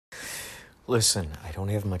Listen, I don't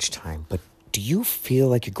have much time, but do you feel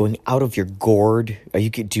like you're going out of your gourd?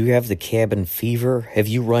 Do you have the cabin fever? Have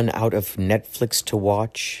you run out of Netflix to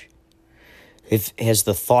watch? Has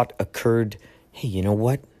the thought occurred, hey, you know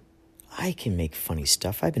what? I can make funny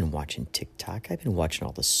stuff. I've been watching TikTok. I've been watching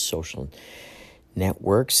all the social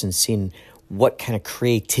networks and seeing what kind of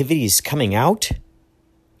creativity is coming out.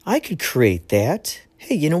 I could create that.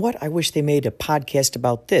 Hey, you know what? I wish they made a podcast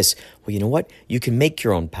about this. Well, you know what? You can make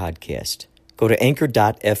your own podcast. Go to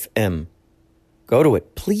anchor.fm. Go to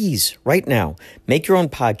it, please, right now. Make your own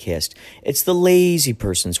podcast. It's the lazy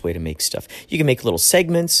person's way to make stuff. You can make little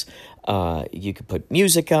segments. You can put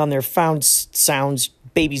music on there, found sounds,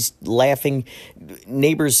 babies laughing,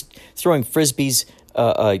 neighbors throwing frisbees,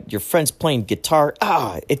 your friends playing guitar.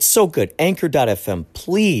 It's so good. Anchor.fm.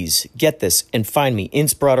 Please get this and find me,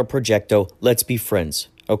 Inspirato Projecto. Let's be friends,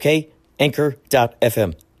 okay?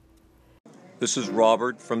 Anchor.fm. This is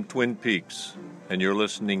Robert from Twin Peaks, and you're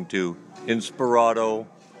listening to Inspirato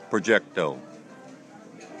Projecto.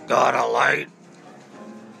 Got a light?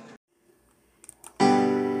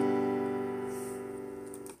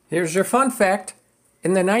 Here's your fun fact.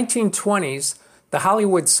 In the 1920s, the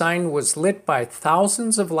Hollywood sign was lit by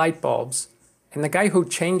thousands of light bulbs, and the guy who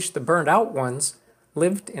changed the burned-out ones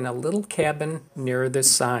lived in a little cabin near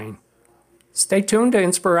this sign. Stay tuned to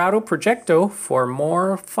Inspirato Projecto for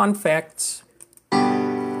more fun facts.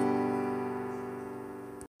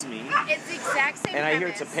 It's the exact same And I hear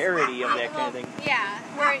it's a parody of that kind of thing. Yeah,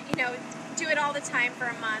 where, do it all the time for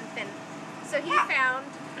a month. And so he found,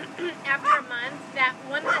 after a month, that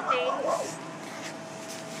one of the things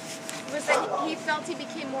was that he felt he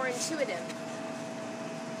became more intuitive.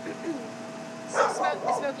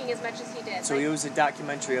 Smoking as much as he did. So it was a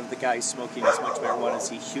documentary of the guy smoking as much marijuana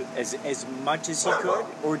as much as he could?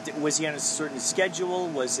 Or was he on a certain schedule?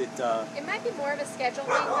 Was it... It might be more of a schedule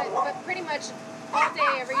thing, but pretty much all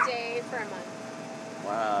day, every day for a month.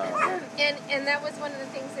 Wow. And that was one of the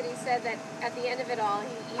things that he said, that at the end of it all,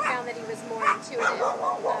 he found that he was more intuitive.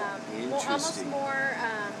 Almost more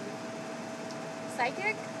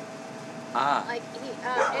psychic. Like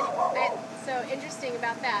and so interesting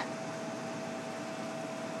about that.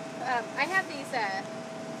 I have these,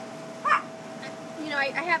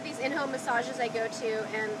 I have these in-home massages I go to,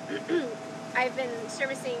 and I've been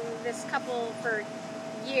servicing this couple for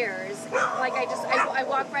years. Like I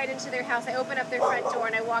walk right into their house. I open up their front door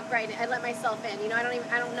and I walk right in. I let myself in. I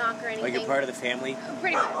don't knock or anything. Like you're part of the family?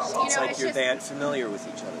 Pretty much. It's like you're that familiar with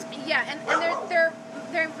each other. Yeah, and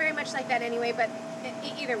they're very much like that anyway. But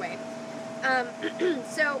either way,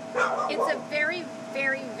 so it's a very,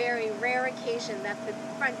 very, very rare occasion that the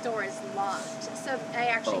front door is locked. So I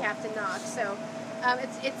actually have to knock. So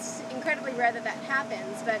it's incredibly rare that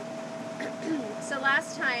happens. But so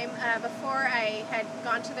last time, before I had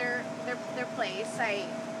gone to their place, I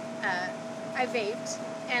vaped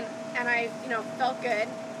and I felt good.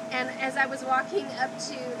 And as I was walking up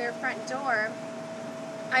to their front door,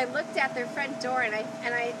 I looked at their front door and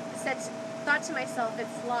I thought to myself,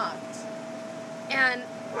 it's locked. And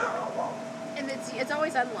it's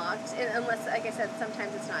always unlocked, unless, like I said,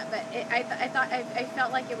 sometimes it's not. But I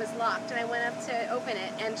felt like it was locked, and I went up to open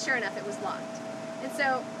it, and sure enough, it was locked. And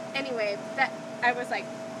so, anyway, that I was like,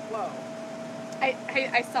 whoa!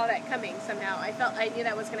 I saw that coming somehow. I knew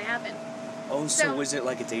that was going to happen. Oh, so was it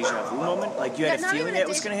like a deja vu moment? Like you had a feeling that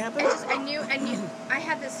was going to happen? I knew. I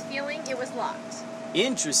had this feeling it was locked.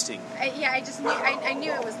 Interesting. I just knew. I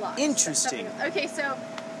knew it was locked. Interesting. Okay, so.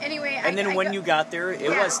 Anyway, and then when you got there, it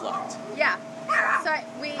was locked. Yeah. So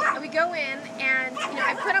we go in, and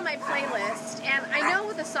I put on my playlist, and I know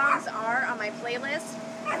what the songs are on my playlist,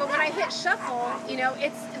 but when I hit shuffle,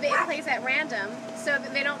 it plays at random, so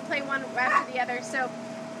they don't play one after the other. So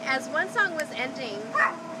as one song was ending,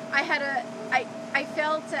 I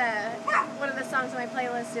felt one of the songs on my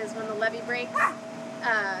playlist is When the Levee Breaks,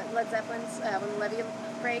 Led Zeppelin's When the Levee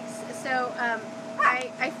Breaks. So.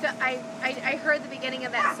 I heard the beginning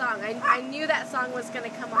of that song. I knew that song was going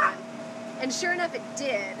to come on. And sure enough, it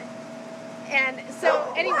did. And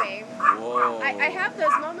so, anyway, I have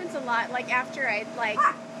those moments a lot, like after I'd,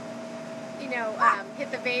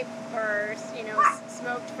 hit the vape or,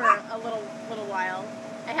 smoked for a little while.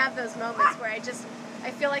 I have those moments where I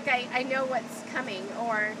feel like I know what's coming,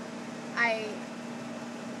 or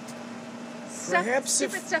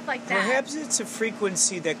stupid stuff like that. Perhaps it's a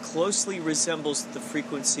frequency that closely resembles the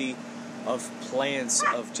frequency of plants,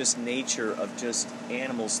 of just nature, of just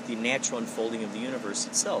animals, the natural unfolding of the universe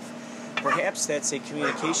itself. Perhaps that's a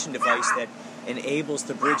communication device that enables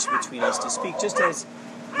the bridge between us to speak, just as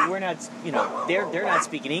we're not, they're not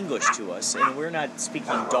speaking English to us, and we're not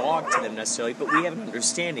speaking dog to them necessarily, but we have an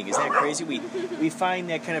understanding. Isn't that crazy? We find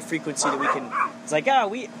that kind of frequency that we can. It's like,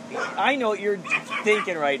 I know what you're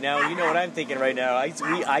thinking right now. You know what I'm thinking right now.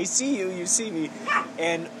 I see you. You see me,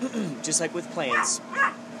 and just like with plants,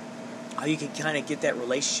 how you can kind of get that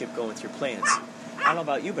relationship going with your plants. I don't know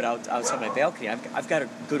about you, but outside my balcony, I've got a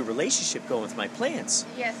good relationship going with my plants.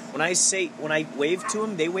 Yes. When I wave to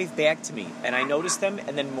them, they wave back to me, and I notice them,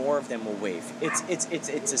 and then more of them will wave.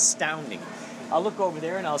 It's astounding. I'll look over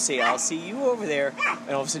there and I'll say, I'll see you over there,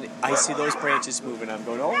 and all of a sudden I see those branches moving. I'm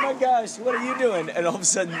going, oh my gosh, what are you doing? And all of a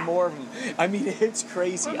sudden more of them. I mean, it's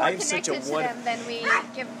crazy. We're more I have such a connected to them than we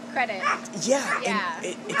give credit. Yeah. Yeah.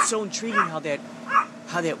 And it's so intriguing how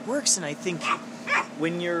that works, and I think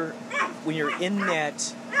when you're in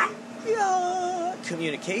that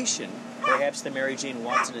communication, perhaps the Mary Jane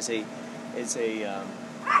Watson is a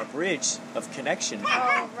bridge of connection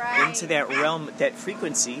into that realm, that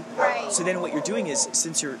frequency. Right. So then what you're doing is,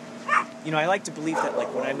 since you're, I like to believe that,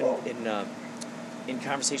 like, when I'm in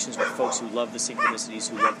conversations with folks who love the synchronicities,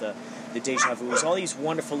 who love the deja vus, all these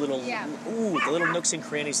wonderful little, the little nooks and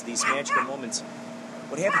crannies, these magical moments,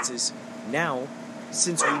 what happens is, now,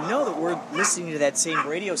 since we know that we're listening to that same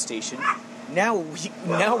radio station, now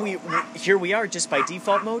we here we are just by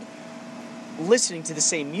default mode, listening to the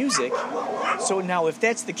same music. So now, if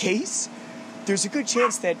that's the case, there's a good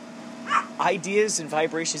chance that ideas and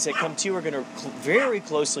vibrations that come to you are going to very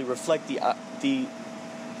closely reflect the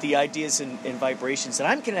ideas and vibrations that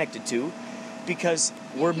I'm connected to, because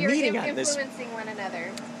we're meeting on this. You're influencing one another.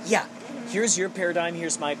 Yeah. Here's your paradigm.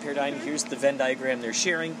 Here's my paradigm. Here's the Venn diagram they're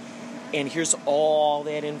sharing. And here's all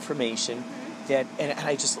that information and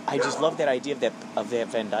I just love that idea of that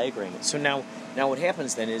Venn diagram. So now what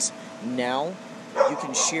happens then is, now you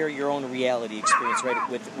can share your own reality experience right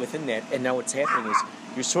within that. And now what's happening is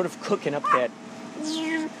you're sort of cooking up that.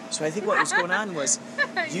 So I think what was going on was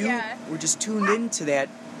you were just tuned into that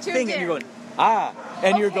thing, and you're going,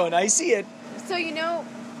 and you're going, I see it. So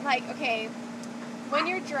when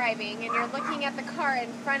you're driving and you're looking at the car in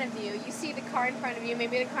front of you, you see the car in front of you,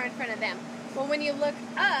 maybe the car in front of them. Well, when you look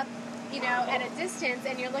up, at a distance,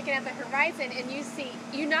 and you're looking at the horizon, and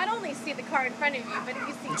you not only see the car in front of you, but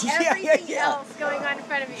you see everything else going on in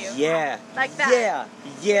front of you. Yeah. Like that.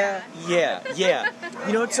 Yeah.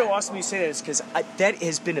 It's so awesome you say that, is because that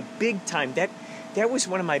has been a big time, that was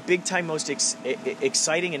one of my big time, most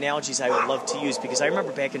exciting analogies I would love to use, because I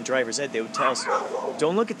remember back in driver's ed, they would tell us,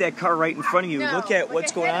 don't look at that car right in front of you, look at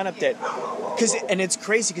what's going on up there. And it's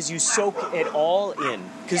crazy because you soak it all in,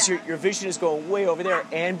 because your vision is going way over there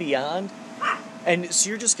and beyond. And so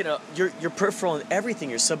you're just your peripheral and everything,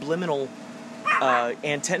 your subliminal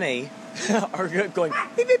antennae are going,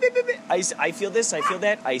 beep, beep, beep, beep, beep. I feel this, I feel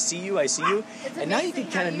that, I see you. And now you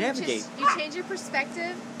can kind of navigate. You change your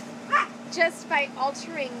perspective just by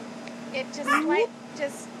altering it, just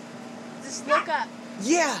look up.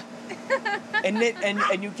 Yeah.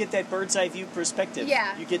 and you get that bird's eye view perspective.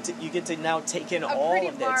 Yeah. You get to now take in all of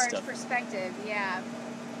that pretty large stuff. Perspective, yeah.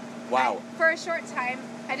 Wow. For a short time,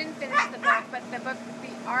 I didn't finish the book, but the book,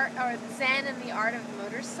 Zen and the Art of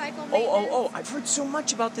Motorcycle Maintenance. Oh! I've heard so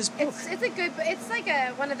much about this book. It's a good. It's like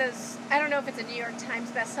one of those. I don't know if it's a New York Times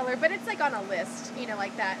bestseller, but it's like on a list,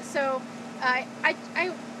 like that. So,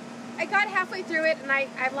 I got halfway through it, and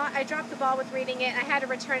I dropped the ball with reading it. And I had to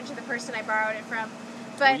return to the person I borrowed it from.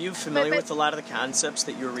 But, were you familiar with a lot of the concepts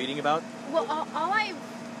that you were reading about? Well, all I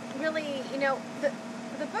really,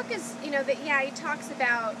 the book is, he talks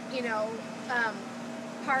about,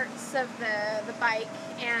 parts of the bike,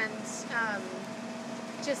 and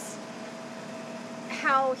just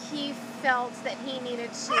how he felt that he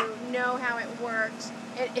needed to know how it worked.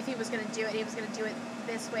 If he was going to do it, he was going to do it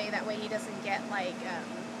this way. That way he doesn't get,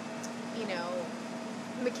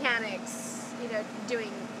 mechanics,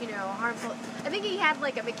 doing, harmful. I think he had,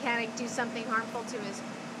 a mechanic do something harmful to his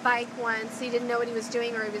bike once. He didn't know what he was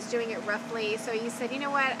doing, or he was doing it roughly. So he said, you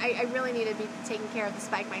know what, I really need to be taking care of this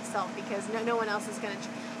bike myself, because no one else is going to...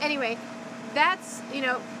 Anyway, that's,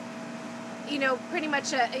 pretty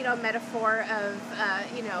much a metaphor of,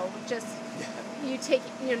 just you take,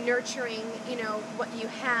 nurturing, what you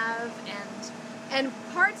have, and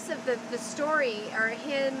parts of the story are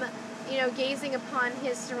him, gazing upon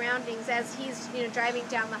his surroundings as he's, driving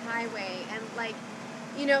down the highway, and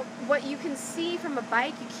what you can see from a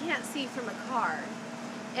bike, you can't see from a car,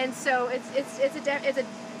 and so it's a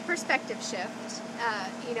perspective shift,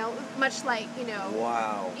 much like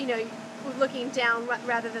Wow. Looking down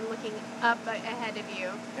rather than looking up ahead of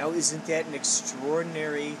you. Now, isn't that an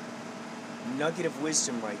extraordinary nugget of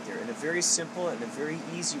wisdom right there, and a very simple and a very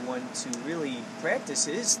easy one to really practice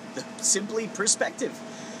is simply perspective.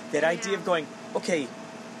 That idea of going, okay,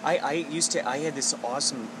 I had this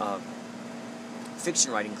awesome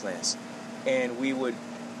fiction writing class, and we would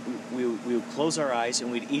close our eyes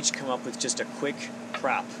and we'd each come up with just a quick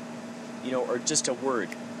prop, or just a word,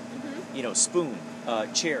 spoon,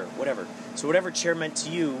 chair, whatever. So whatever chair meant to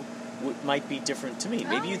you might be different to me.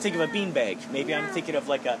 Maybe you think of a beanbag. Maybe I'm thinking of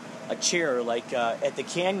like a chair, like at the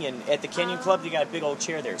Canyon Club, they got a big old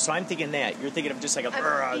chair there. So I'm thinking that. You're thinking of just like a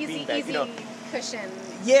beanbag, easy cushion.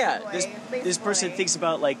 Yeah, boy, this person thinks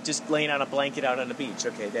about like just laying on a blanket out on the beach.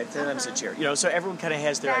 Okay, that's a chair. So everyone kind of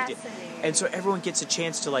has their idea, and so everyone gets a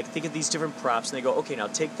chance to like think of these different props, and they go, okay, now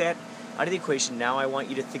take that out of the equation. Now I want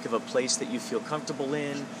you to think of a place that you feel comfortable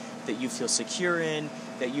in, that you feel secure in,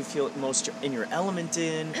 that you feel most in your element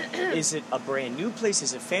in. Is it a brand new place?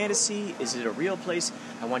 Is it fantasy? Is it a real place?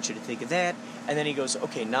 I want you to think of that. And then he goes,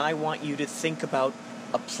 okay, now I want you to think about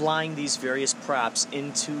applying these various props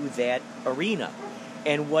into that arena.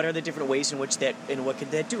 And what are the different ways in which that, and what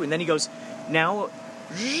could that do? And then he goes, now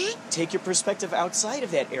take your perspective outside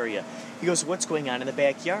of that area. He goes, what's going on in the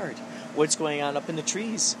backyard? What's going on up in the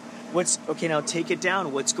trees? Okay, now take it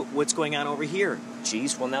down. What's going on over here?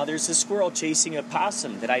 Geez, well now there's a squirrel chasing a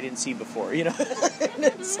possum that I didn't see before, And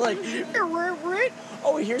it's like,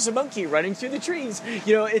 oh, here's a monkey running through the trees.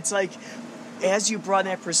 It's like, as you broaden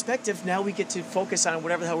that perspective, now we get to focus on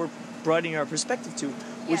whatever the hell we're broadening our perspective to,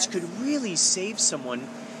 which could really save someone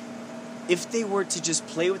if they were to just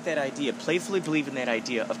play with that idea, playfully believe in that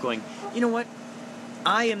idea of going, you know what?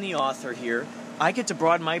 I am the author here. I get to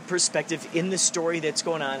broaden my perspective in the story that's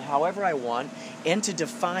going on however I want, and to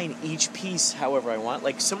define each piece however I want.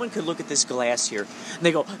 Like, someone could look at this glass here, and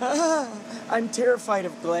they go, I'm terrified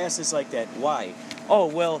of glasses like that. Why? Oh,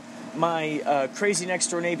 well, my crazy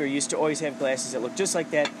next-door neighbor used to always have glasses that looked just like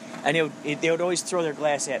that, and they would always throw their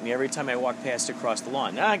glass at me every time I walked past across the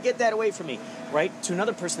lawn. Get that away from me, right? To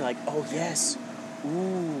another person, like, oh, yes,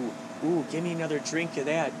 ooh, give me another drink of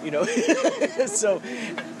that, So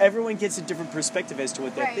everyone gets a different perspective as to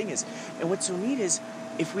what that thing is. And what's so neat is,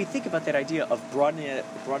 if we think about that idea of broadening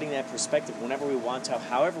that perspective whenever we want to,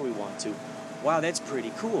 however we want to, wow, that's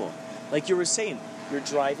pretty cool. Like you were saying, you're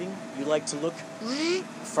driving, you like to look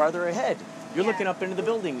farther ahead. You're looking up into the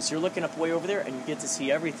buildings, you're looking up way over there, and you get to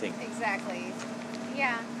see everything. Exactly.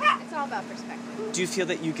 Yeah, it's all about perspective. Do you feel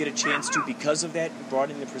that you get a chance to, because of that,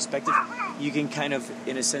 broadening the perspective, you can kind of,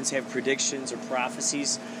 in a sense, have predictions or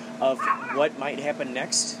prophecies of what might happen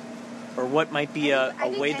next? Or what might be a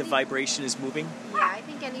way the vibration is moving? Yeah, I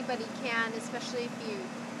think anybody can, especially if you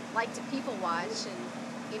like to people watch, and,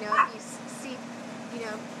 if you see,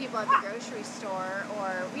 people at the grocery store,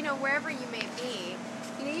 or, wherever you may be,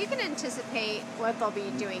 you can anticipate what they'll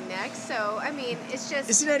be doing next. So, I mean, it's just...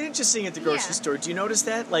 Isn't that interesting at the grocery store? Do you notice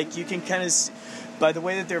that? Like, you can kind of, by the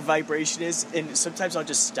way that their vibration is, and sometimes I'll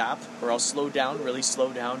just stop, or I'll slow down, really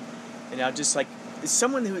slow down, and I'll just, like,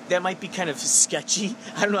 someone that might be kind of sketchy.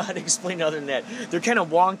 I don't know how to explain it other than that. They're kind of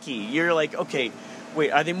wonky. You're like, okay,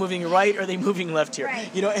 wait, are they moving right, or are they moving left here?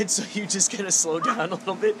 Right. And so you just kind of slow down a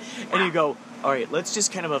little bit, and you go, all right, let's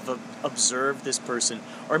just kind of observe this person.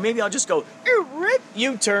 Or maybe I'll just go,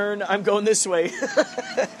 U-turn, I'm going this way.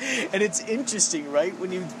 And it's interesting, right,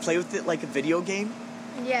 when you play with it like a video game?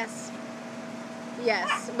 Yes,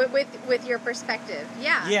 with your perspective.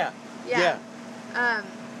 Yeah.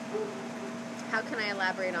 How can I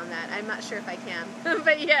elaborate on that? I'm not sure if I can.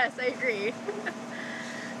 But yes, I agree.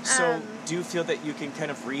 So, do you feel that you can kind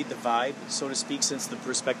of read the vibe, so to speak, since the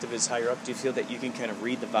perspective is higher up? Do you feel that you can kind of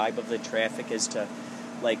read the vibe of the traffic as to,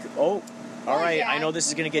 like, all right, yeah, I know this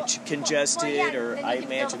is going to get congested, or I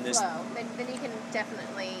imagine this. Then you can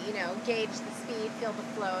definitely, gauge the speed, feel the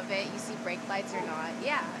flow of it. You see brake lights or not.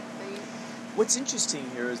 Yeah. What's interesting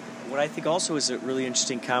here is, what I think also is a really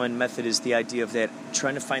interesting common method is the idea of that,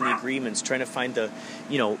 trying to find the agreements, trying to find the,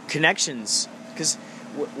 connections. Because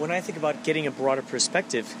when I think about getting a broader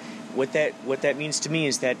perspective, what that means to me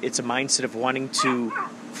is that it's a mindset of wanting to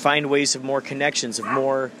find ways of more connections, of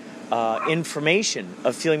more information,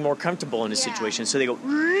 of feeling more comfortable in a situation. So they go,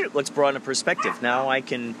 let's broaden a perspective. Now I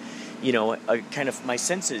can, kind of, my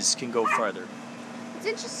senses can go farther. What's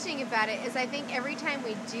interesting about it is I think every time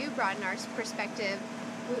we do broaden our perspective,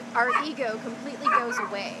 our ego completely goes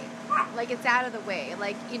away. Like, it's out of the way.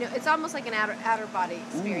 Like, it's almost like an outer body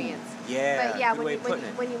experience. Ooh, yeah. But yeah,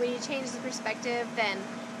 when you change the perspective, then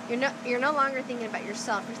you're no longer thinking about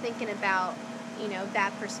yourself. You're thinking about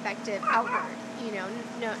that perspective outward.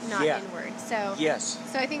 Not inward. So yes.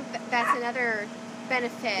 So I think that's another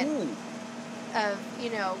benefit. Ooh. of,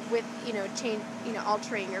 with, change,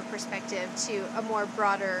 altering your perspective to a more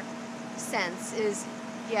broader sense is,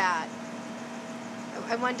 yeah.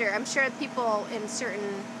 I wonder, I'm sure people in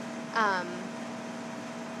certain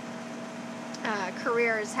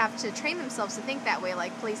careers have to train themselves to think that way,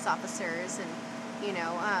 like police officers and,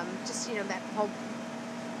 that whole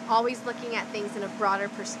always looking at things in a broader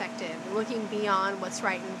perspective, looking beyond what's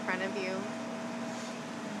right in front of you.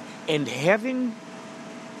 And having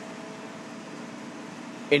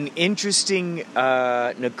an interesting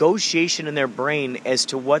negotiation in their brain as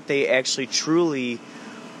to what they actually truly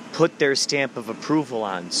put their stamp of approval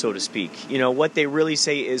on, so to speak. What they really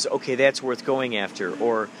say is, okay, that's worth going after,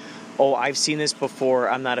 or, oh, I've seen this before,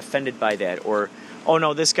 I'm not offended by that, or, oh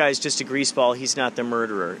no, this guy's just a greaseball, he's not the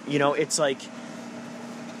murderer. It's like,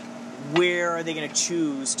 where are they going to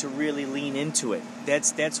choose to really lean into it?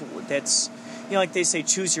 That's like they say,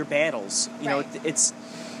 choose your battles. Right.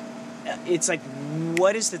 It's like,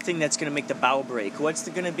 what is the thing that's going to make the bow break? What's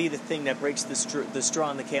going to be the thing that breaks the straw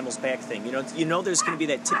on the camel's back thing? There's going to be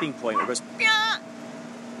that tipping point where it goes, yeah.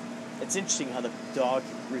 It's interesting how the dog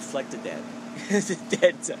reflected that. It's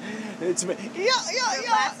a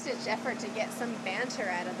last-ditch effort to get some banter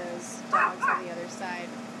out of those dogs on the other side.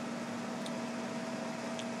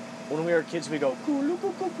 When we were kids, we go,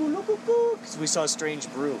 because we saw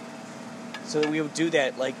Strange Brew. So we would do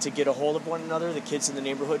that, like, to get a hold of one another, the kids in the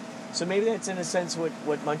neighborhood. So maybe that's, in a sense, what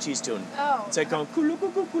Munchie's doing. Oh. It's like going,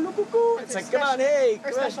 It's like, come on, hey.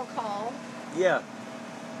 Or special call. Yeah.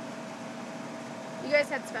 You guys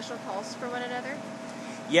had special calls for one another?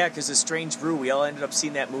 Yeah, because of Strange Brew, we all ended up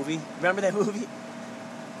seeing that movie. Remember that movie?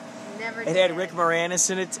 Never It did. had Rick Moranis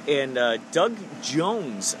in it, and Doug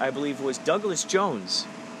Jones, I believe it was Douglas Jones.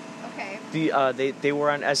 Okay. They were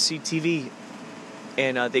on SCTV,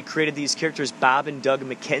 and they created these characters, Bob and Doug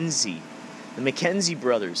McKenzie, the McKenzie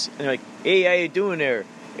brothers. And they're like, hey, how you doing there?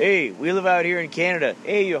 Hey, we live out here in Canada.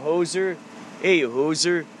 Hey, you hoser. Hey, you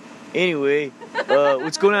hoser. Anyway,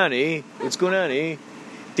 what's going on, eh? What's going on, eh?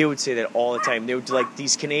 They would say that all the time. They would like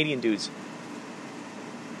these Canadian dudes.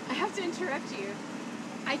 I have to interrupt you.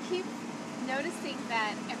 I keep noticing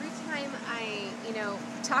that every time I,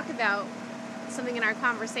 talk about something in our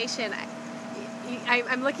conversation,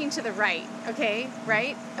 I'm looking to the right. Okay,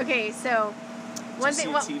 right? Okay, so one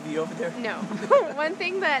thing. Did you see a TV over there? No. One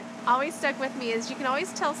thing that always stuck with me is you can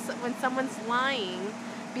always tell when someone's lying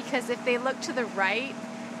because if they look to the right,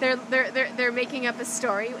 they're making up a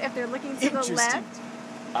story. If they're looking to the left,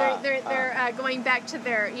 they're going back to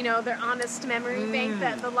their their honest memory bank.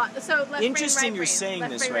 So left interesting. brain, right You're brain, saying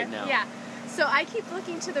left this brain, right now. Yeah. So I keep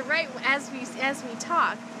looking to the right as we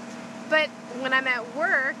talk. But when I'm at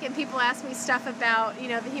work and people ask me stuff about,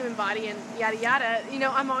 the human body and yada yada,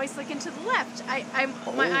 I'm always looking to the left. My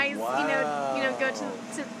eyes, wow. go to.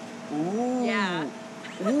 Ooh. Yeah.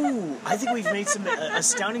 Ooh, I think we've made some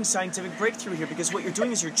astounding scientific breakthrough here because what you're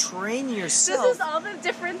doing is you're training yourself. This is all the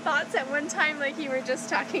different thoughts at one time, like you were just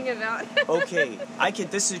talking about. Okay,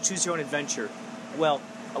 this is a choose your own adventure. Well,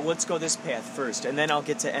 let's go this path first, and then I'll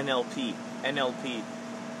get to NLP.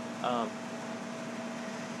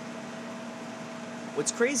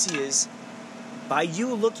 What's crazy is, by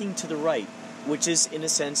you looking to the right, which is, in a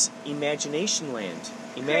sense, imagination land,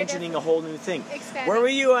 imagining a whole new thing. Expand. Where were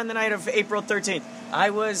you on the night of April 13th? I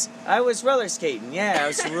was roller skating. Yeah, I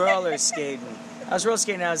was roller skating. I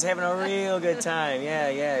was having a real good time. Yeah,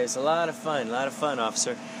 it was a lot of fun,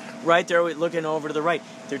 officer. Right there, looking over to the right.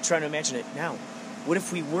 They're trying to imagine it. Now, what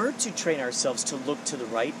if we were to train ourselves to look to the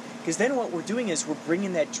right? Because then what we're doing is we're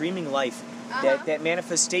bringing that dreaming life, that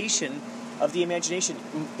manifestation of the imagination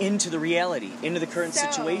into the reality, into the current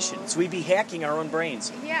situation. So we'd be hacking our own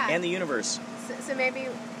brains and the universe. So maybe,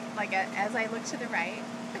 as I look to the right.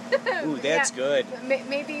 Ooh, that's good.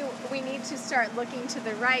 Maybe we need to start looking to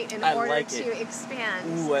the right in order to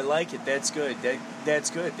expand. Ooh, I like it. That's good. That's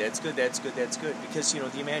good. Because,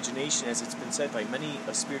 the imagination, as it's been said by many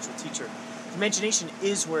a spiritual teacher, the imagination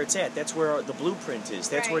is where it's at. That's where the blueprint is.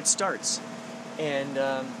 That's where it starts.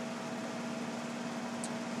 And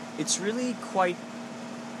it's really quite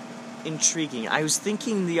intriguing. I was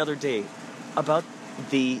thinking the other day about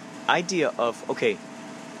the idea of,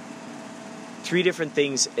 three different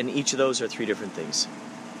things, and each of those are three different things.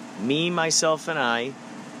 Me, myself, and I,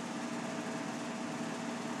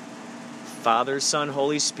 Father, Son,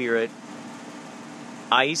 Holy Spirit,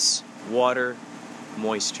 ice, water,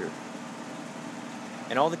 moisture.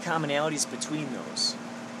 And all the commonalities between those,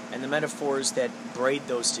 and the metaphors that braid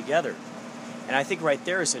those together. And I think right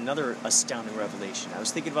there is another astounding revelation. I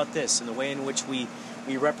was thinking about this, and the way in which we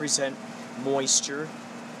represent moisture,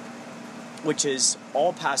 which is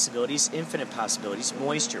all possibilities, infinite possibilities,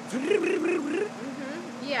 moisture.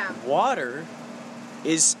 Yeah. Water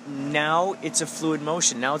is now it's a fluid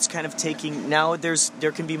motion. Now it's kind of taking. Now there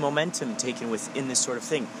can be momentum taken within this sort of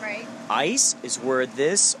thing. Right. Ice is where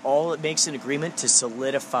this all it makes an agreement to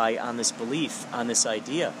solidify on this belief, on this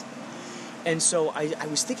idea. And so I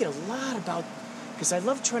was thinking a lot about, because I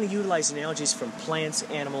love trying to utilize analogies from plants,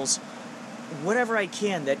 animals, whatever I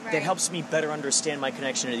can that helps me better understand my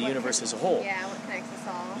connection to the universe as a whole. Yeah, what connects us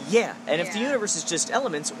all. Yeah, and if the universe is just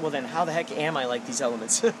elements, well then how the heck am I like these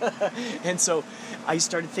elements? And so I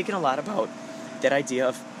started thinking a lot about that idea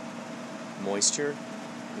of moisture,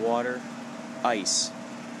 water, ice,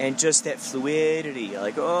 and just that fluidity.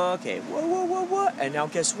 Like, oh, okay, whoa. And now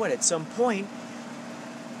guess what? At some point,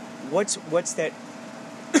 what's that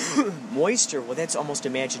moisture? Well, that's almost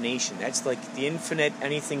imagination. That's like the infinite,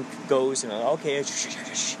 anything goes, and okay,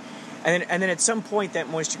 and then at some point that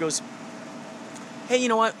moisture goes, hey, you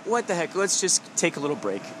know what the heck, let's just take a little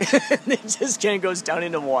break. And it just kind of goes down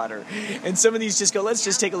into water. And some of these just go, let's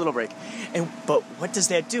just take a little break. But what does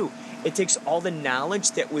that do? It takes all the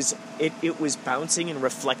knowledge that was it was bouncing and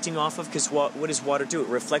reflecting off of, because what does water do? It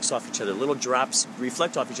reflects off each other. Little drops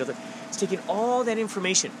reflect off each other. It's taking all that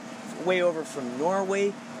information way over from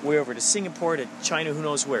Norway, way over to Singapore, to China, who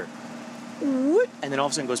knows where. And then all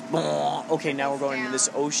of a sudden goes, okay, now we're going into this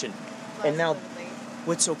ocean. And now,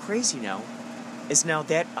 what's so crazy now is now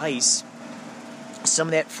that ice, some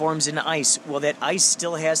of that forms into ice. Well, that ice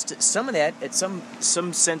still has to, some of that, at some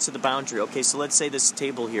sense of the boundary. Okay, so let's say this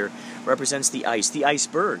table here represents the ice, the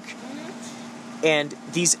iceberg. And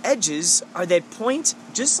these edges are that point,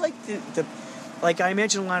 just like like I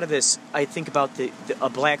imagine a lot of this, I think about a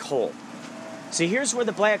black hole. So here's where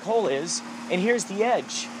the black hole is, and here's the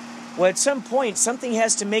edge. Well, at some point, something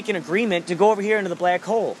has to make an agreement to go over here into the black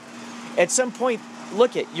hole. At some point,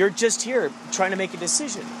 look you're just here trying to make a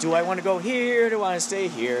decision. Do I want to go here? Do I want to stay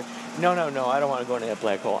here? No, I don't want to go into that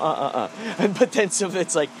black hole. But then so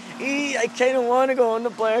it's like, I kind of want to go in the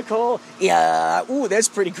black hole. Yeah, ooh, that's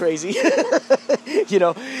pretty crazy.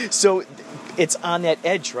 So it's on that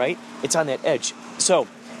edge, right? It's on that edge. So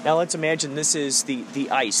now let's imagine this is the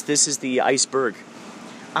ice. This is the iceberg.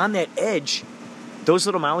 On that edge, those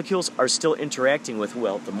little molecules are still interacting with,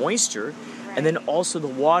 the moisture, and then also the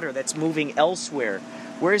water that's moving elsewhere.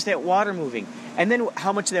 Where's that water moving? And then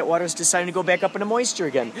how much of that water is deciding to go back up into moisture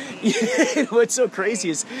again? What's so crazy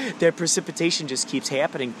is that precipitation just keeps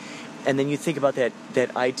happening. And then you think about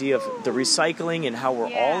that idea of the recycling and how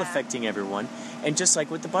we're all affecting everyone. And just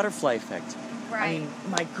like with the butterfly effect. Right. I mean,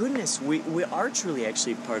 my goodness, we are truly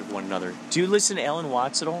actually part of one another. Do you listen to Alan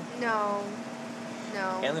Watts at all? No.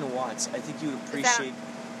 Alan Watts, I think you would appreciate.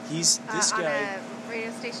 He's this on guy. A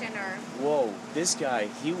radio station or. Whoa, this guy.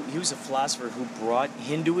 He was a philosopher who brought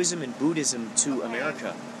Hinduism and Buddhism to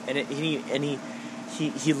America, and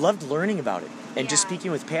he loved learning about it and just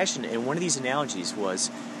speaking with passion. And one of these analogies was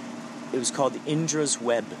called Indra's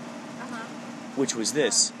web, which was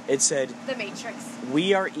this. It said, The Matrix.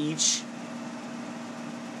 We are each.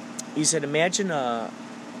 He said, imagine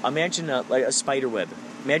like a spider web.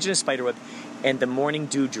 Imagine a spider web, and the morning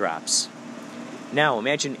dewdrops. Now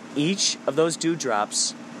imagine each of those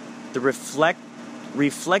dewdrops,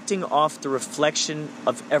 reflecting off the reflection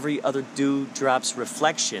of every other dewdrop's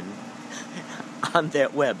reflection on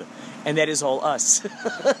that web. And that is all us.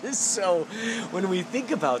 So when we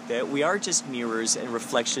think about that, we are just mirrors and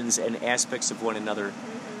reflections and aspects of one another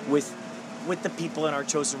with the people in our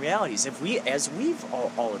chosen realities, as we've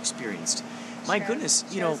all experienced. My goodness,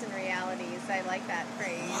 chosen realities. I like that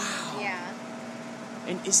phrase. Wow. Yeah.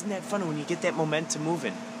 And isn't that fun when you get that momentum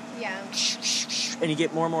moving? Yeah. And you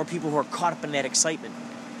get more and more people who are caught up in that excitement.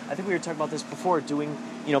 I think we were talking about this before,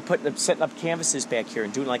 setting up canvases back here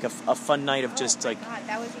and doing like a fun night of just God,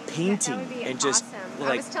 that would be, painting that would be and awesome. just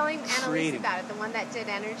I was telling Annalise creating. about it, the one that did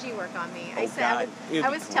energy work on me. Oh, God. I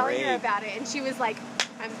was telling her about it, and she was like,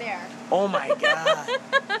 I'm there. Oh my God.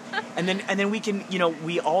 and then we can,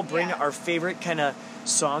 we all bring our favorite kind of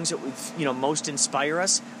songs that would, most inspire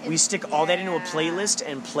us. We stick all that into a playlist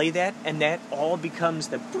and play that, and that all becomes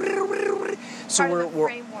the. So Part of the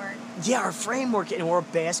framework. Yeah, our framework, and we're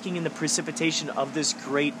basking in the precipitation of this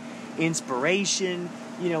great inspiration.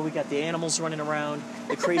 We got the animals running around,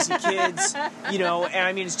 the crazy kids, and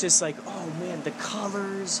I mean, it's just like, oh man, the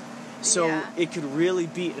colors. So it could really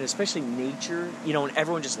be, and especially nature, and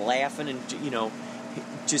everyone just laughing and,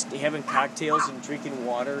 just having cocktails and drinking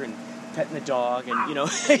water and petting the dog and,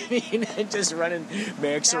 I mean, and just running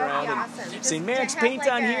Max around and saying, Max, paint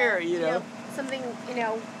on here, something,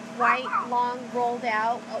 white, long, rolled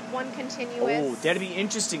out, one continuous. Oh, that'd be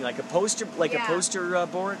interesting, like a poster, board, poster.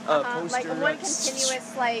 Like one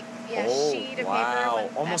continuous, sheet of wow,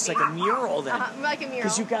 paper. almost like a mural then. Like a mural.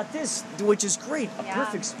 Because you got this, which is great, a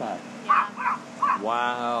perfect spot. Yeah.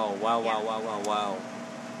 Wow.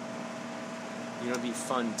 You know, it'd be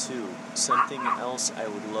fun too. Something else I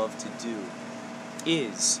would love to do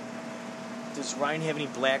is, does Ryan have any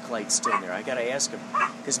black lights still in there? I gotta ask him.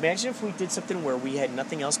 Because imagine if we did something where we had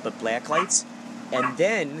nothing else but black lights, and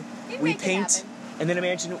then we paint, and then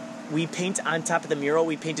imagine we paint on top of the mural,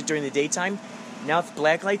 we paint it during the daytime. Now it's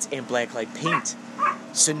black lights and black light paint.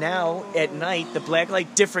 So now at night, the black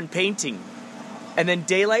light, different painting. And then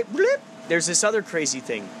daylight, blip, there's this other crazy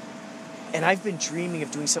thing. And I've been dreaming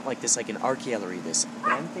of doing something like this, like an art gallery this.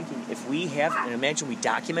 And I'm thinking, if we have, and imagine we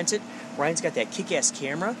document it, Ryan's got that kick-ass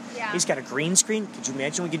camera. Yeah. He's got a green screen. Could you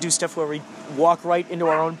imagine we could do stuff where we walk right into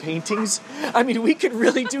our own paintings? I mean, we could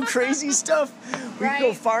really do crazy stuff. We could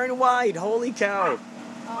go far and wide. Holy cow.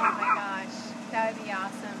 Oh my gosh. That would be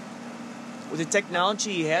awesome. With the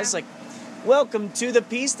technology he has, like, welcome to the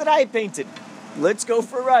piece that I painted. Let's go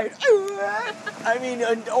for a ride. I mean,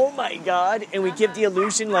 oh my God. And we give the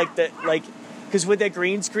illusion because with that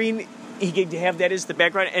green screen, he could have that as the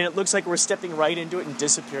background, and it looks like we're stepping right into it and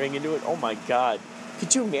disappearing into it. Oh my God.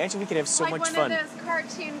 Could you imagine? We could have so much fun. Like one of those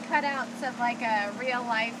cartoon cutouts of like a real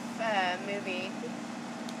life movie.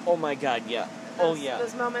 Oh my God, yeah.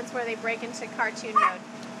 Those moments where they break into cartoon mode.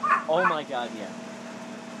 Oh my God, yeah.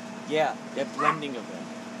 Yeah, that blending of that.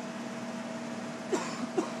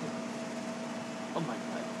 Oh my God.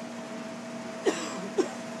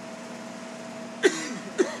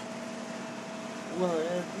 One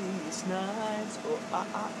of these nights,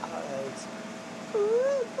 eyes.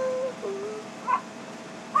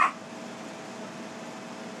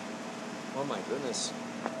 Oh my goodness.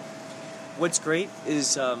 What's great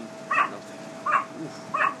is,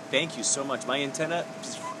 thank you so much. My antenna,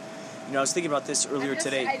 I was thinking about this earlier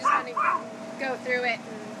today. I just want to go through it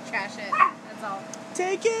and trash it. That's all.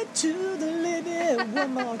 Take it to the limit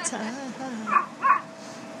one more time.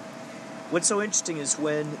 What's so interesting is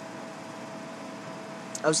when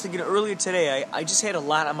I was thinking earlier today, I just had a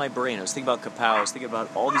lot on my brain. I was thinking about Kapow. I was thinking about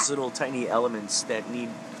all these little tiny elements that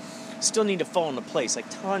still need to fall into place. Like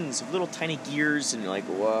tons of little tiny gears and like,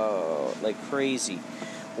 whoa, like crazy.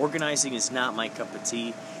 Organizing is not my cup of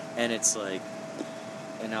tea. And it's like,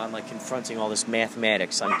 and now I'm like confronting all this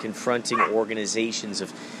mathematics. I'm confronting organizations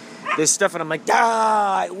of this stuff, and I'm like,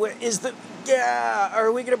 where is the,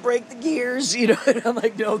 are we going to break the gears? And I'm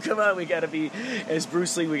like, no, come on, we got to be, as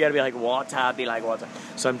Bruce Lee, we got to be like water,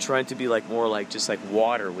 So I'm trying to be like more like, just like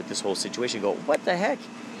water with this whole situation. Go, what the heck?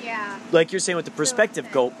 Yeah. Like you're saying with the perspective,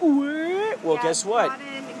 go, well, guess what?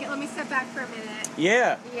 Let me step back for a minute.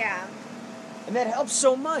 Yeah. Yeah. And that helps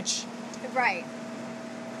so much. Right.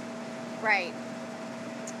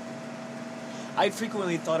 I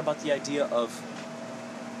frequently thought about the idea of,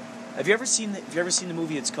 Have you ever seen the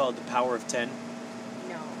movie? It's called The Power of 10.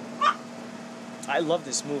 No. I love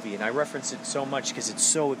this movie, and I reference it so much because it's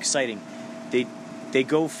so exciting. They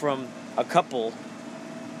go from a couple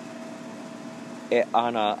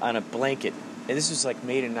on a blanket, and this was like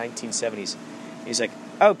made in 1970s. He's like,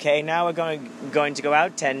 okay, now we're going to go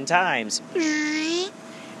out 10 times.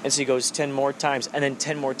 And so he goes 10 more times, and then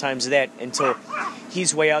 10 more times of that until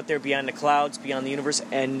he's way out there beyond the clouds, beyond the universe,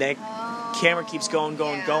 and that camera keeps going.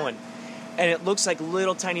 And it looks like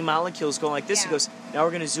little tiny molecules going like this. He goes, now we're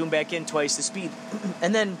going to zoom back in twice the speed.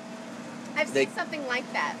 And then I've seen something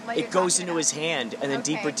like that. It goes into his hand, and then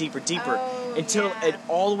deeper, until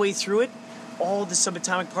all the way through it, all the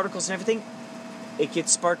subatomic particles and everything, it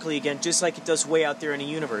gets sparkly again, just like it does way out there in the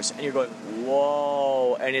universe. And you're going,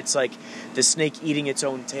 whoa. And it's like the snake eating its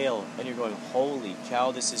own tail. And you're going, holy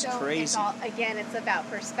cow, this is crazy. It's about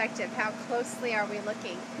perspective. How closely are we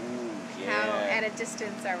looking? Ooh, yeah. How at a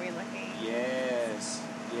distance are we looking? Yes.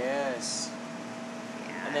 Yeah,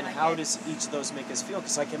 And then how does each of those make us feel?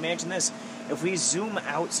 Because like imagine this. If we zoom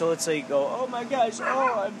out, so let's say you go, oh my gosh,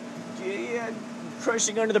 I'm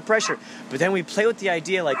crushing under the pressure. But then we play with the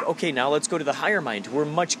idea like, okay, now let's go to the higher mind. We're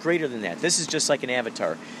much greater than that. This is just like an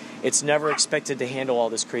avatar. It's never expected to handle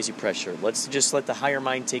all this crazy pressure. Let's just let the higher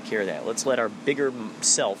mind take care of that. Let's let our bigger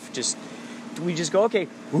self we just go, okay,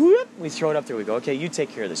 whoop, we throw it up there. We go, okay, you take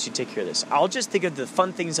care of this. I'll just think of the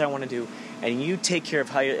fun things I want to do, and you take care of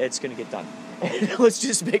how it's going to get done. Let's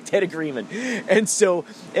just make that agreement. And so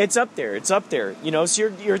it's up there. So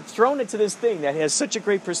you're throwing it to this thing that has such a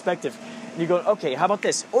great perspective. And you're going, okay, how about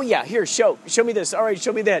this? Oh yeah, here, show me this. All right,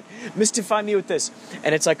 show me that. Mystify me with this.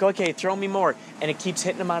 And it's like, okay, throw me more. And it keeps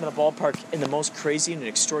hitting them out of the ballpark in the most crazy and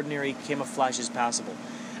extraordinary camouflage as possible.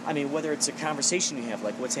 I mean, whether it's a conversation you have,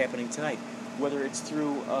 like what's happening tonight, whether it's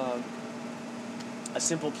through a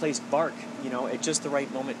simple placed bark, at just the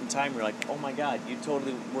right moment in time, you're like, oh my God, you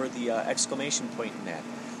totally were the exclamation point in that.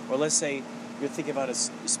 Or let's say you're thinking about a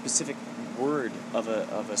specific word of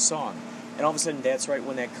a song, and all of a sudden that's right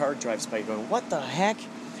when that car drives by, you're going, what the heck?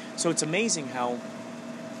 So it's amazing how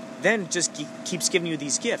then it just keeps giving you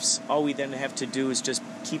these gifts. All we then have to do is just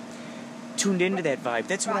keep tuned into that vibe.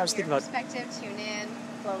 That's what I was thinking about. Perspective, tune in,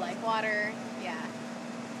 flow like water. Yeah.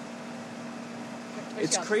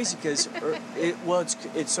 It's crazy because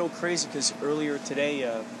it's so crazy because earlier today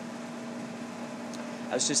I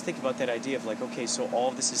was just thinking about that idea of like, okay, so all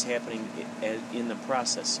of this is happening in the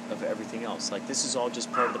process of everything else. Like this is all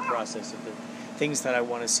just part of the process of the things that I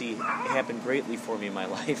want to see happen greatly for me in my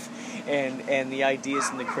life, and the ideas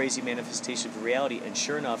and the crazy manifestation of reality. And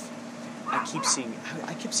sure enough, I kept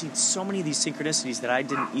seeing so many of these synchronicities that I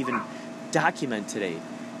didn't even document today,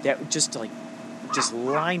 that just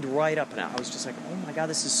lined right up, and I was just like, oh my God,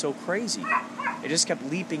 this is so crazy. It just kept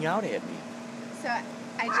leaping out at me. So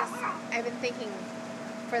I've been thinking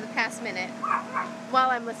for the past minute while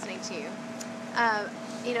I'm listening to you,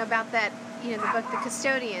 about that, the book The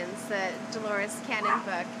Custodians, the Dolores Cannon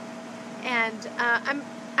book, and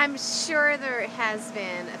I'm sure there has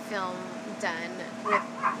been a film done with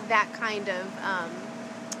that kind of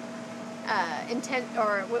intent,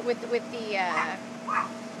 or with the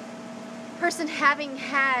person having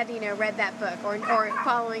had read that book or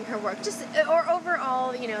following her work, just or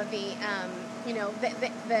overall the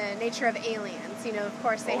nature of aliens. Of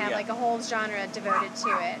course they have like a whole genre devoted to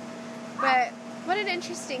it, but what an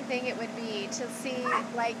interesting thing it would be to see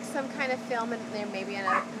like some kind of film, and there may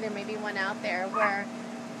be one out there where,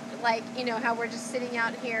 like, how we're just sitting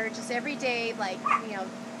out here just every day, like,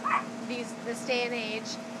 this day and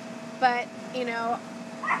age, but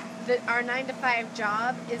our 9-to-5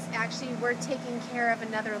 job is actually we're taking care of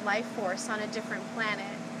another life force on a different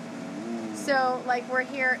planet. So like we're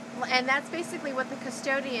here, and that's basically what the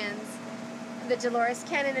Custodians, the Dolores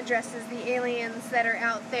Cannon addresses the aliens that are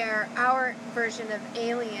out there. Our version of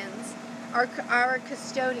aliens are our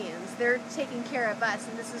custodians. They're taking care of us,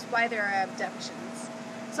 and this is why there are abductions.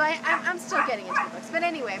 So I'm still getting into the books. But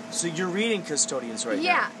anyway. So you're reading Custodians right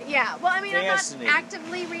now? Yeah. Well, I mean, I'm not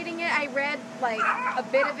actively reading it. I read, like, a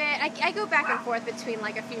bit of it. I go back and forth between,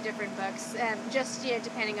 like, a few different books, just,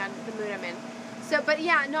 depending on the mood I'm in. So, but,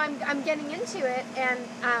 yeah, no, I'm getting into it. And,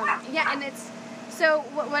 and it's... So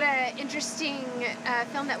what a interesting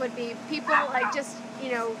film that would be. People, like, just,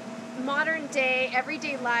 modern day,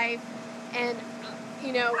 everyday life, and,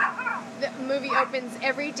 the movie opens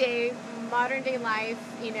every day, modern day life,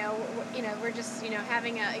 we're just,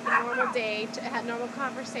 having a normal day, to have normal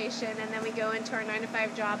conversation, and then we go into our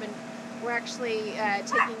 9-to-5 job, and we're actually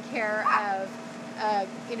taking care of, a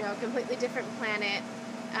completely different planet,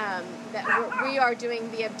 that we are doing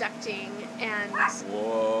the abducting and the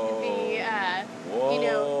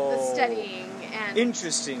studying. And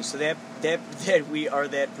interesting. So that we are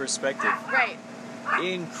that perspective. Right.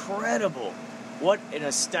 Incredible. What an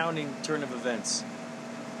astounding turn of events.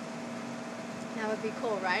 That would be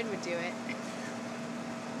cool. Ryan would do it.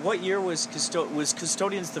 What year was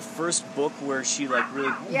Custodians the first book where she like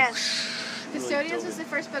really? Yes. Custodians was the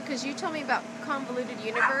first book because you told me about Convoluted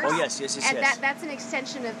Universe. Oh yes. And that's an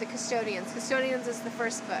extension of the Custodians. Custodians is the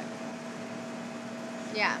first book.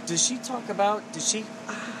 Yeah. Does she talk about?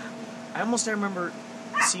 I almost remember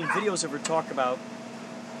seeing videos of her talk about.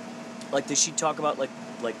 Like, does she talk about like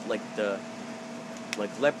the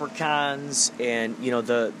leprechauns and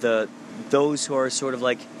the those who are sort of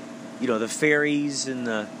like the fairies and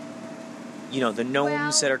the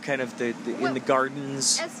gnomes that are kind of in the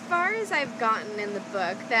gardens? As far as I've gotten in the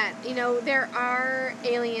book, that there are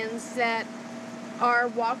aliens that are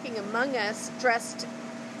walking among us dressed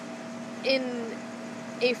in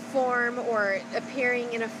a form or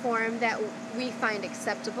appearing in a form that we find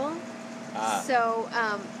acceptable.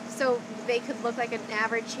 So they could look like an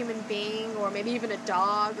average human being, or maybe even a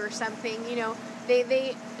dog or something.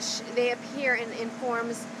 They appear in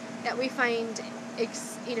forms that we find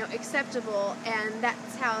acceptable, and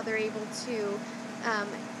that's how they're able to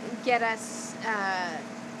get us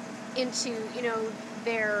into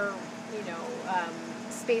their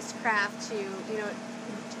spacecraft to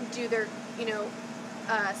do their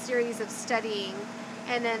series of studying,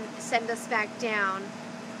 and then send us back down.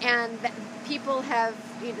 And people have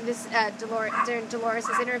during Dolores'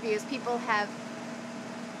 interviews, people have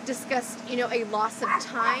discussed a loss of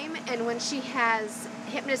time, and when she has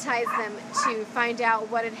hypnotized them to find out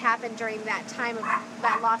what had happened during that time of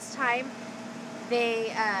that lost time,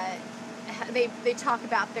 they talk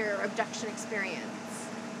about their abduction experience.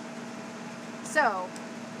 So,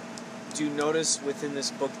 do you notice within this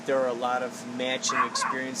book there are a lot of matching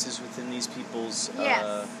experiences within these people's,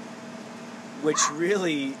 yes. Which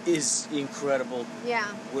really is incredible. Yeah.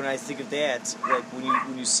 When I think of that, like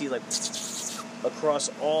when you see like across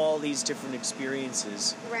all these different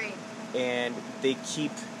experiences, Right. and they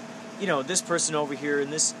keep, this person over here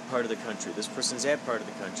in this part of the country, this person's that part of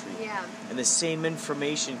the country, Yeah. and the same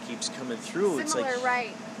information keeps coming through. Similar, it's like,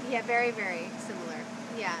 right. Yeah, very, very similar.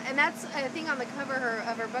 Yeah, and that's, I think, on the cover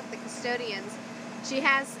of her book, The Custodians, she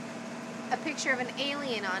has a picture of an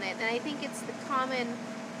alien on it, and I think it's the common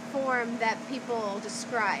form that people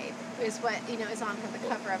describe is what, is on the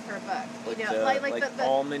cover of her book. Like the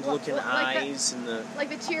almond-looking eyes and the... Like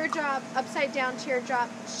the teardrop, upside-down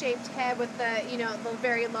teardrop-shaped head with the, the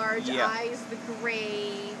very large eyes, the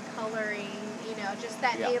gray coloring, just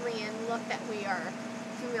that alien look that we are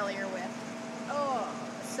familiar with. Oh,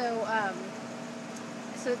 so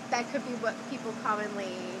that could be what people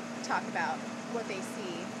commonly talk about, what they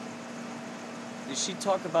see. Does she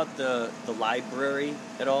talk about the library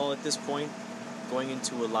at all at this point? Going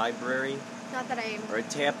into a library? Not that I'm... Or a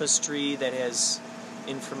tapestry that has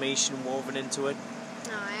information woven into it?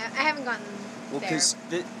 No, I haven't gotten there. Well, because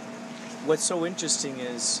what's so interesting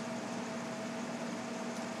is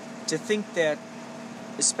to think that,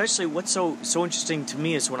 especially what's so interesting to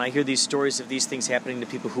me is when I hear these stories of these things happening to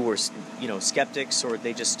people who are, skeptics, or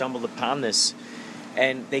they just stumbled upon this,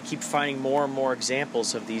 and they keep finding more and more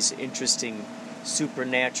examples of these interesting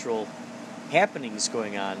supernatural happenings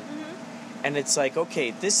going on. Mm-hmm. And it's like,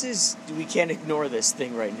 okay, we can't ignore this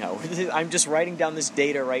thing right now. I'm just writing down this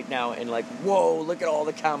data right now and like, whoa, look at all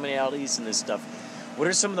the commonalities in this stuff. What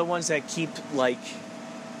are some of the ones that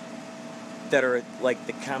that are like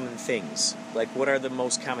the common things? Like, what are the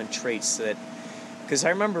most common traits that... Because I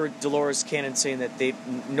remember Dolores Cannon saying that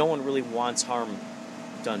no one really wants harm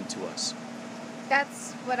done to us.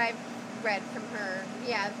 That's what I've read from her,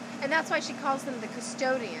 yeah. And that's why she calls them the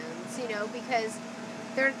custodians, because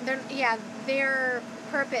their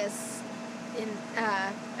purpose, in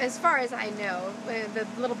as far as I know, the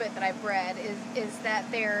little bit that I've read is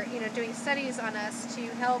that they're doing studies on us to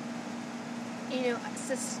help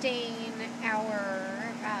sustain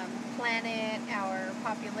our planet, our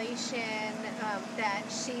population. That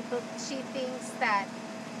she thinks that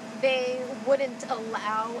they wouldn't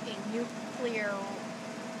allow a nuclear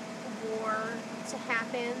war to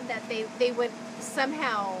happen, that they would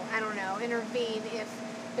somehow, I don't know, intervene if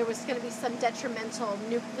there was going to be some detrimental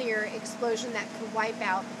nuclear explosion that could wipe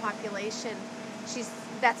out the population.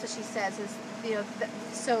 That's what she says is,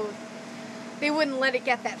 so they wouldn't let it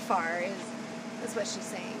get that far is what she's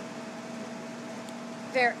saying.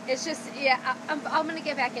 It's just, I'm going to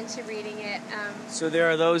get back into reading it. So there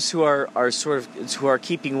are those who are who are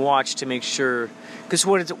keeping watch to make sure, because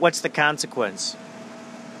what's the consequence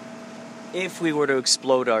if we were to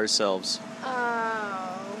explode ourselves?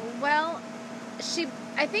 Well,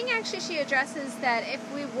 I think actually she addresses that if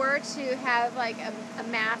we were to have like a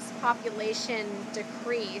mass population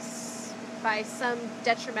decrease by some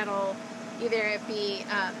detrimental, either it be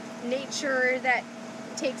nature that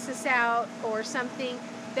takes us out or something,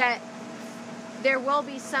 that there will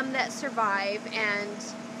be some that survive, and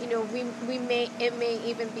it may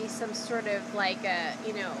even be some sort of like a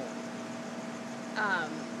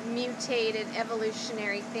mutated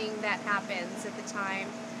evolutionary thing that happens at the time,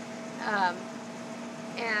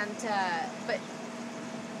 but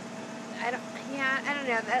I don't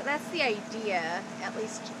know, that's the idea, at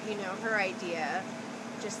least her idea,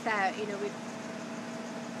 just that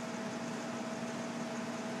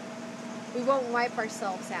we won't wipe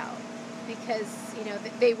ourselves out because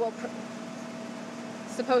they will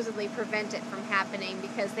supposedly prevent it from happening,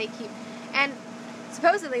 because and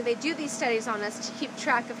supposedly they do these studies on us to keep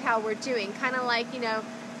track of how we're doing, kind of like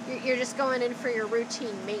you're just going in for your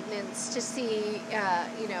routine maintenance to see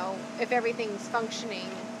if everything's functioning,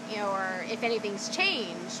 or if anything's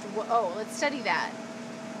changed. Let's study that.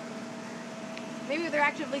 Maybe they're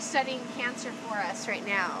actively studying cancer for us right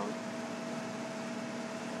now.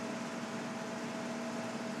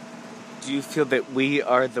 Do you feel that we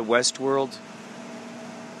are the Westworld?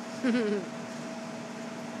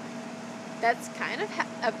 That's kind of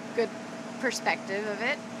a good perspective of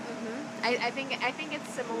it. Mm-hmm. I think it's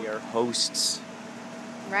similar. We are hosts.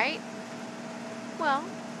 Right? Well,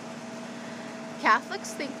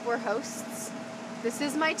 Catholics think we're hosts. This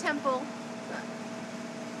is my temple.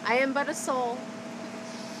 I am but a soul.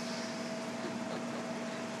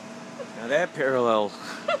 Now that parallel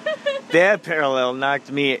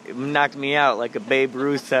knocked me out like a Babe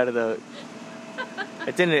Ruth out of the...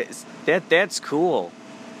 That's cool.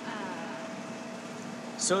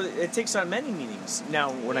 So it takes on many meanings now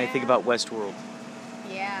when I think Yeah. about Westworld.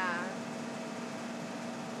 Yeah.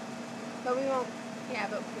 But we won't. Yeah,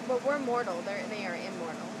 but we're mortal. They are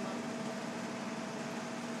immortal.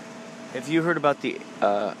 Have you heard about the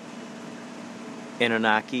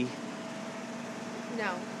Anunnaki?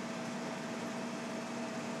 No.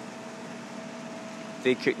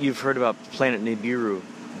 You've heard about planet Nibiru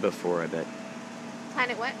before, I bet.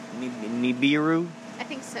 Planet what? Nibiru? I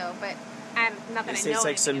think so, but I'm not that I know. It's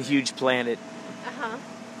like some huge planet. Uh-huh.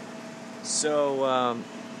 So,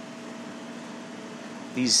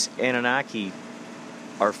 these Anunnaki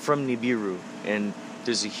are from Nibiru, and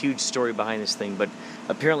there's a huge story behind this thing, but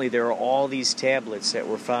apparently there are all these tablets that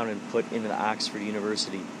were found and put into Oxford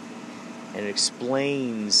University, and it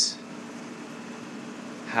explains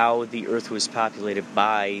how the Earth was populated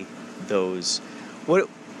by those.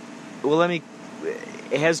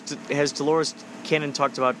 Has Dolores Cannon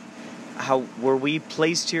talked about how were we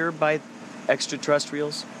placed here by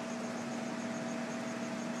extraterrestrials?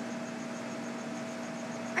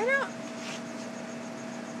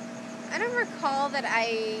 I don't recall that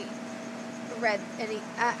I read any.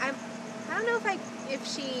 I don't know if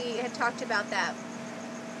she had talked about that.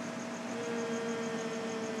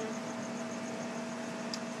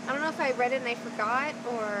 I don't know if I read it and I forgot,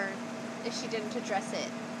 or if she didn't address it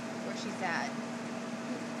where she's at.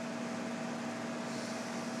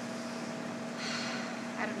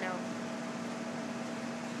 I don't know.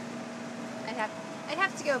 I'd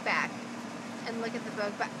have to go back and look at the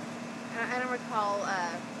book, but I don't recall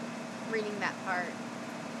reading that part.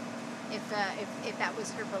 If that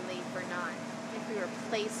was her belief or not. If we were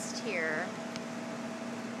placed here.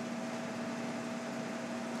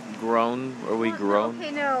 Grown? Are we grown?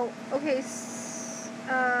 Okay, no. Okay,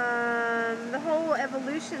 the whole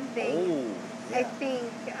evolution thing. Oh, yeah. I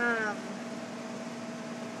think.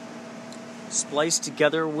 Spliced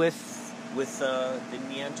together with the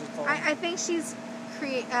Neanderthal? I think she's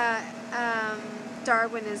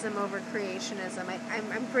Darwinism over creationism.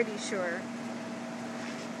 I'm pretty sure.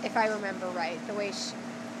 If I remember right, the way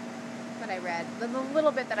what I read, the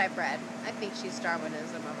little bit that I've read, I think she's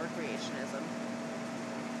Darwinism over creationism.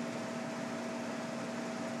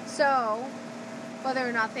 So, whether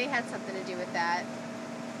or not they had something to do with that,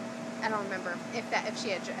 I don't remember if she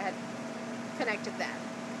had connected that.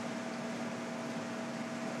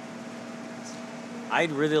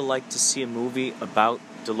 I'd really like to see a movie about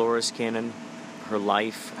Dolores Cannon, her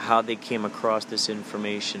life, how they came across this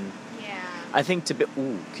information. Yeah. I think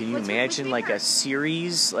can you imagine like a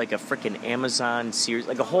series, like a freaking Amazon series,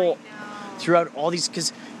 like a whole, throughout all these,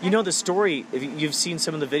 because you know the story, if you've seen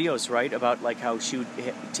some of the videos, right, about like how she would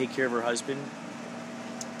take care of her husband,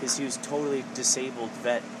 because he was totally disabled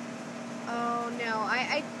vet. Oh no,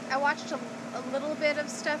 I watched a little bit of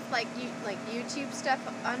stuff like YouTube stuff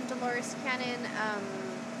on Dolores Cannon.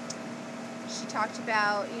 She talked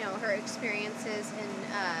about her experiences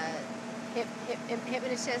in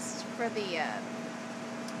hypnotist for the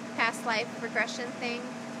past life regression thing.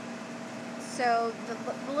 So the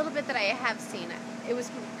little bit that I have seen, it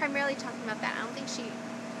was primarily talking about that. I don't think she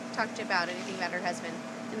talked about anything about her husband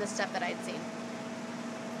in the stuff that I'd seen.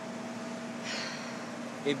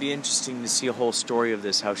 It'd be interesting to see a whole story of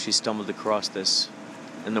this, how she stumbled across this,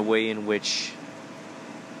 and the way in which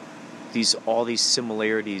all these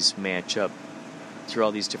similarities match up through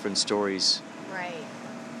all these different stories. Right.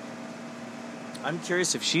 I'm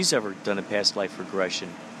curious if she's ever done a past life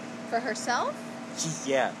regression. For herself?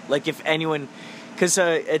 Yeah, like if anyone, because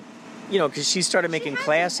she started making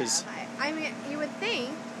classes. I mean, you would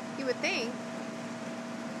think.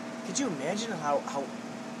 Could you imagine how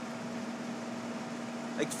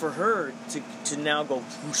like for her to now go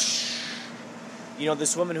whoosh,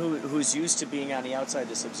 this woman who's used to being on the outside,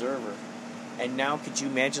 this observer, and now could you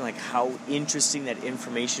imagine like how interesting that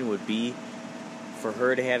information would be for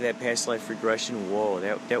her to have that past life regression? Whoa,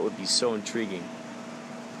 that would be so intriguing.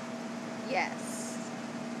 Yes,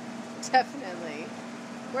 definitely.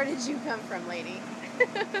 Where did you come from, lady?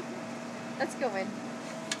 Let's go in.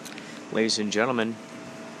 Ladies and gentlemen,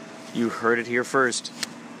 you heard it here first.